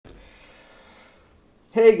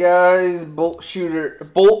Hey guys, Bolt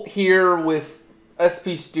here with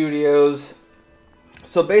SP Studios.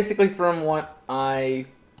 So basically, from what I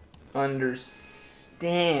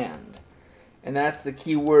understand, and that's the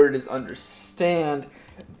key word is understand,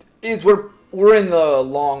 is we're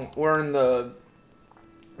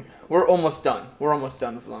almost done. We're almost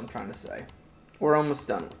done with what I'm trying to say. We're almost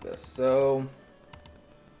done with this. So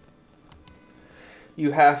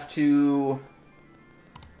you have to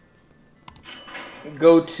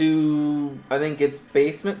go to, I think it's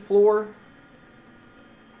basement floor.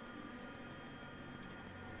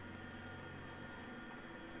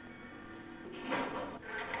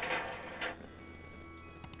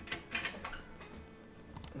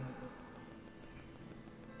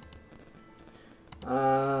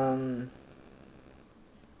 Um,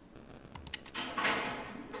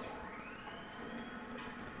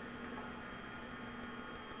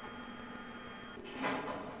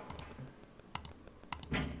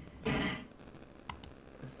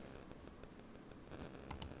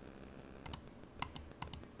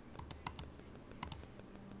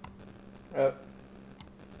 uh,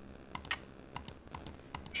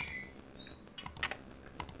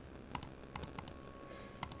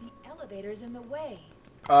 The elevator's in the way.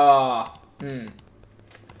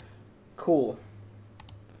 Cool.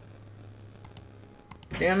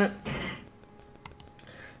 Damn it.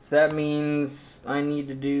 So that means I need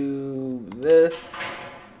to do this.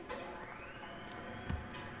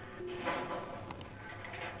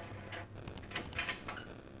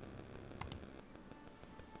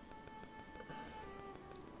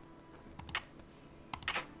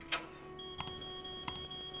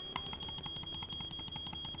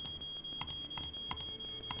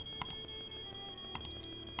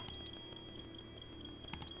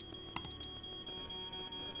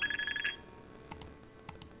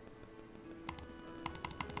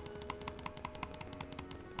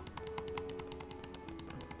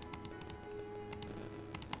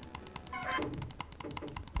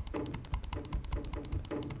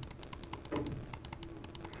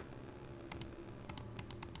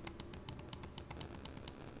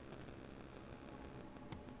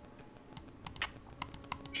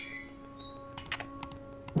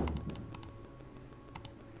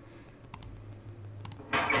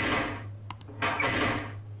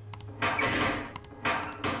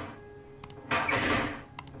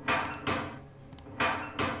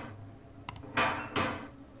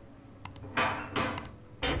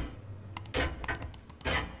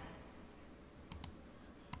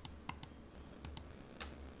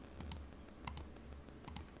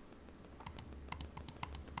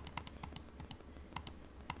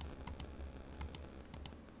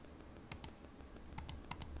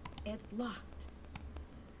 It's locked.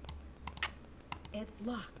 It's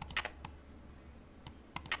locked.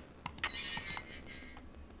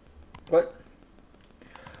 What?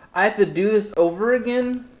 I have to do this over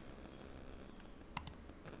again?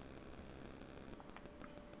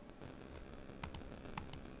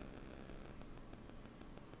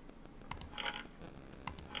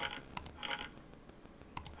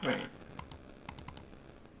 Right.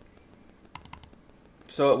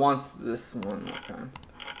 So it wants this one more time.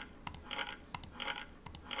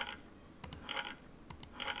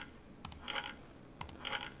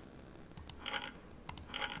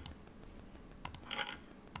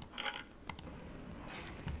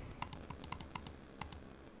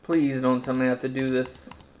 Please don't tell me I have to do this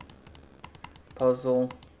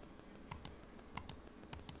puzzle.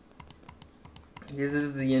 This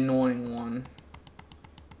is the annoying one.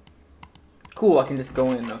 Cool, I can just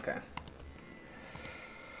go in, okay.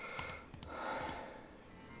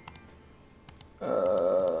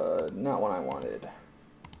 Not what I wanted.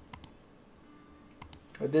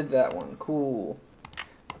 I did that one, cool.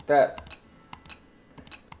 Got that.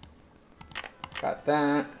 Got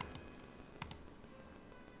that.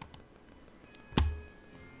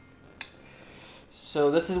 So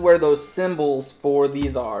this is where those symbols for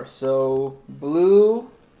these are. So blue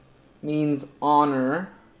means honor,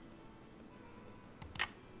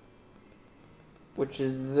 which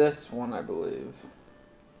is this one, I believe.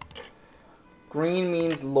 Green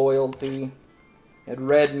means loyalty, and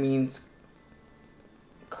red means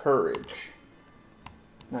courage.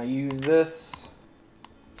 Now use this.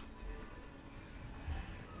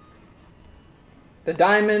 The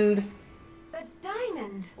diamond. The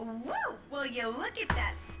diamond! Whoa! Will you look at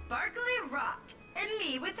that sparkly rock? And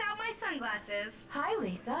me without my sunglasses. Hi,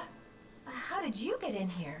 Lisa. How did you get in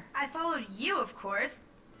here? I followed you, of course.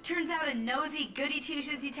 Turns out a nosy,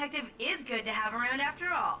 goody-two-shoes detective is good to have around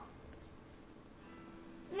after all.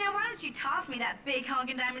 Now why don't you toss me that big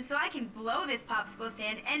honkin' diamond so I can blow this popsicle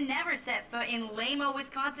stand and never set foot in Lamo,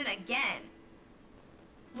 Wisconsin again?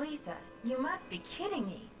 Lisa, you must be kidding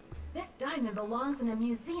me. This diamond belongs in a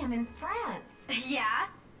museum in France. Yeah?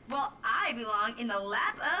 Well, I belong in the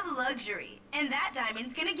lap of luxury, and that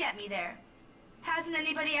diamond's gonna get me there. Hasn't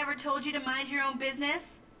anybody ever told you to mind your own business?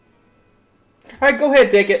 Alright, go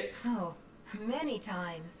ahead, take it. Oh, many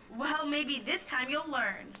times. Well, maybe this time you'll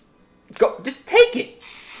learn. Go, just take it.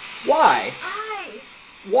 Why? Eyes!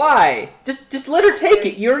 Why? Just let her take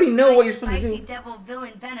it. You already know what you're supposed to Spicy do. devil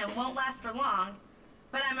villain venom won't last for long.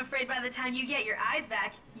 But I'm afraid by the time you get your eyes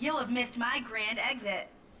back, you'll have missed my grand exit.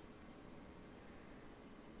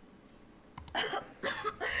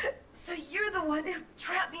 So you're the one who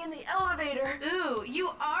trapped me in the elevator. Ooh, you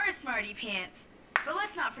are smarty pants. But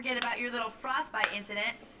let's not forget about your little frostbite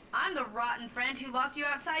incident. I'm the rotten friend who locked you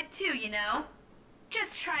outside too, you know.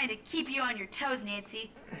 Just trying to keep you on your toes,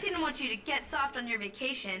 Nancy. Didn't want you to get soft on your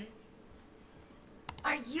vacation.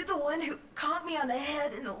 Are you the one who caught me on the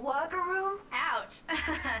head in the locker room? Ouch.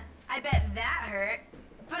 I bet that hurt.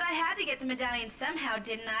 But I had to get the medallion somehow,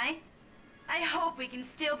 didn't I? I hope we can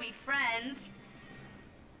still be friends.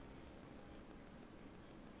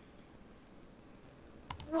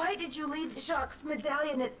 Why did you leave Jacques'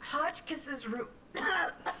 medallion at Hotchkiss's room?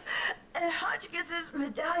 And Hotchkiss's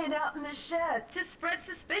medallion out in the shed? To spread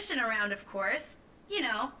suspicion around, of course. You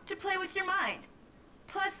know, to play with your mind.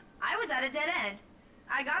 Plus, I was at a dead end.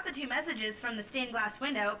 I got the 2 messages from the stained glass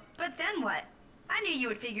window, but then what? I knew you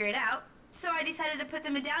would figure it out, so I decided to put the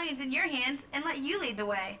medallions in your hands and let you lead the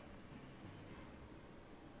way.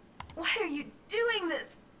 Why are you doing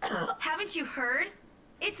this? Haven't you heard?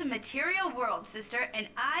 It's a material world, sister, and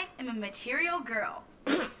I am a material girl.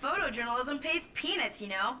 Photojournalism pays peanuts, you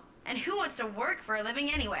know, and who wants to work for a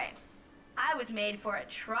living anyway? I was made for a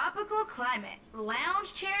tropical climate,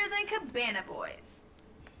 lounge chairs and cabana boys.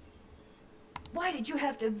 Why did you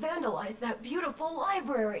have to vandalize that beautiful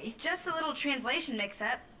library? Just a little translation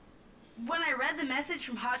mix-up. When I read the message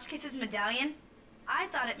from Hotchkiss's medallion, I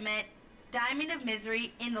thought it meant Diamond of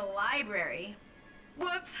Misery in the library.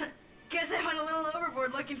 Whoops, guess I went a little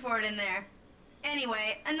overboard looking for it in there.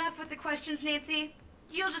 Anyway, enough with the questions, Nancy.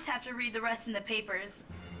 You'll just have to read the rest in the papers.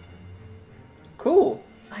 Cool.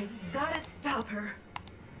 I've got to stop her.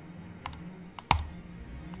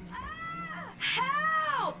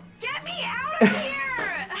 Help! Get me out of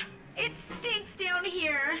here! It stinks down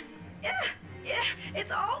here.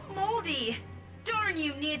 It's all moldy. Darn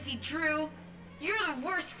you, Nancy Drew. You're the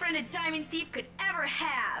worst friend a diamond thief could ever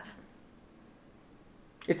have.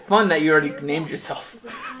 It's fun that you already named yourself.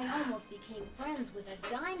 I almost became friends with a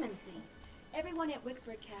diamond thief. Everyone at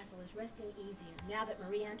Wickford Castle is resting easier now that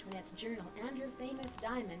Marie Antoinette's journal and her famous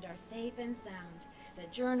diamond are safe and sound. The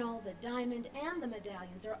journal, the diamond, and the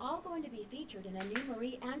medallions are all going to be featured in a new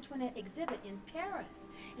Marie Antoinette exhibit in Paris.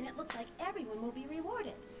 And it looks like everyone will be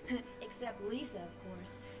rewarded. Except Lisa, of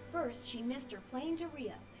course. First, she missed her plane to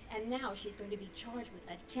Rio, and now she's going to be charged with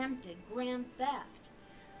attempted grand theft.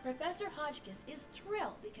 Professor Hotchkiss is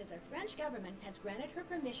thrilled because the French government has granted her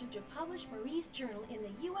permission to publish Marie's journal in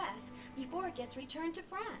the U.S. before it gets returned to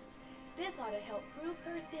France. This ought to help prove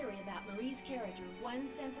her theory about Marie's character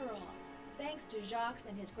once and for all. Thanks to Jacques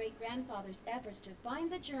and his great-grandfather's efforts to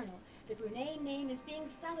find the journal, the Brunet name is being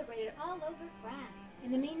celebrated all over France.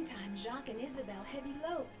 In the meantime, Jacques and Isabelle have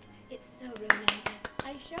eloped. It's so romantic.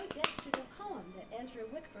 I showed Dexter the poem that Ezra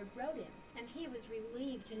Wickford wrote him, and he was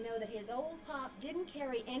relieved to know that his old pop didn't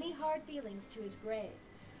carry any hard feelings to his grave.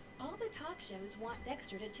 All the talk shows want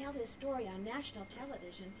Dexter to tell his story on national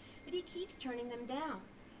television, but he keeps turning them down.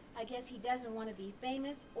 I guess he doesn't want to be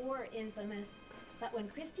famous or infamous. But when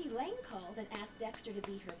Christy Lane called and asked Dexter to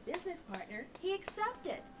be her business partner, he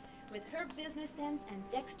accepted. With her business sense and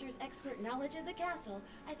Dexter's expert knowledge of the castle,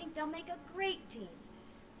 I think they'll make a great team.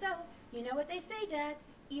 So, you know what they say, Dad?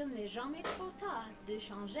 Il n'est jamais trop tard de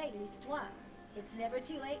changer l'histoire. It's never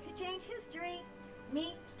too late to change history.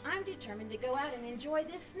 Me, I'm determined to go out and enjoy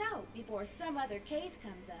this snow before some other case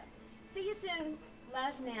comes up. See you soon.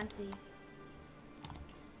 Love, Nancy.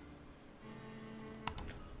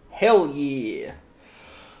 Hell yeah.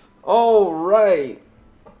 Alright.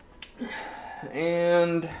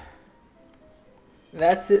 And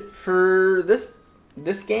that's it for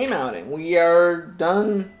this game outing. We are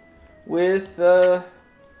done with the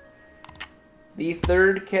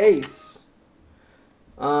third case.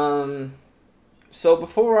 So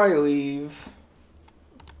before I leave,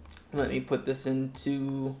 let me put this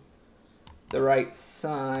into the right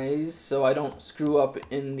size so I don't screw up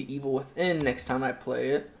in The Evil Within next time I play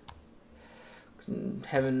it. 'Cause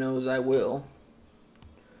heaven knows I will.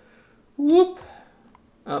 Whoop.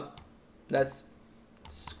 Oh, that's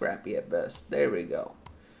scrappy at best. There we go.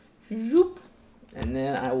 Zoop. And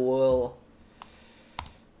then I will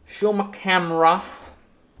show my camera.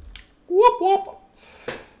 Whoop, whoop.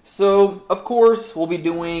 So, of course, we'll be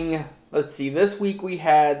doing, let's see, this week we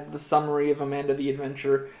had the summary of Amanda the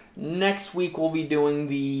Adventure. Next week we'll be doing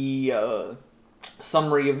the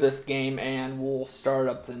summary of this game, and we'll start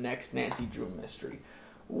up the next Nancy Drew mystery.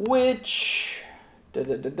 Which,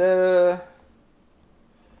 Nancy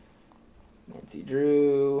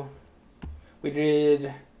Drew, we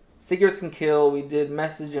did Secrets Can Kill, we did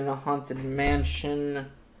Message in a Haunted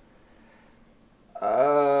Mansion,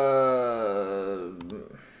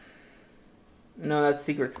 no, that's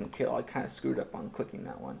Secrets Can Kill. I kind of screwed up on clicking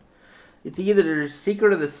that one. It's either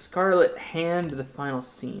Secret of the Scarlet Hand or the Final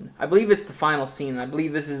Scene. I believe it's the Final Scene. I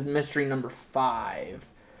believe this is mystery number 5.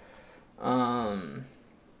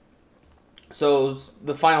 So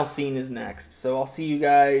the Final Scene is next. So I'll see you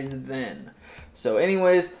guys then. So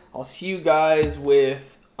anyways, I'll see you guys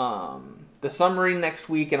with the summary next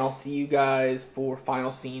week, and I'll see you guys for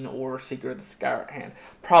Final Scene or Secret of the Scarlet Hand.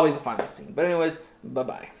 Probably the Final Scene. But anyways,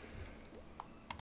 bye-bye.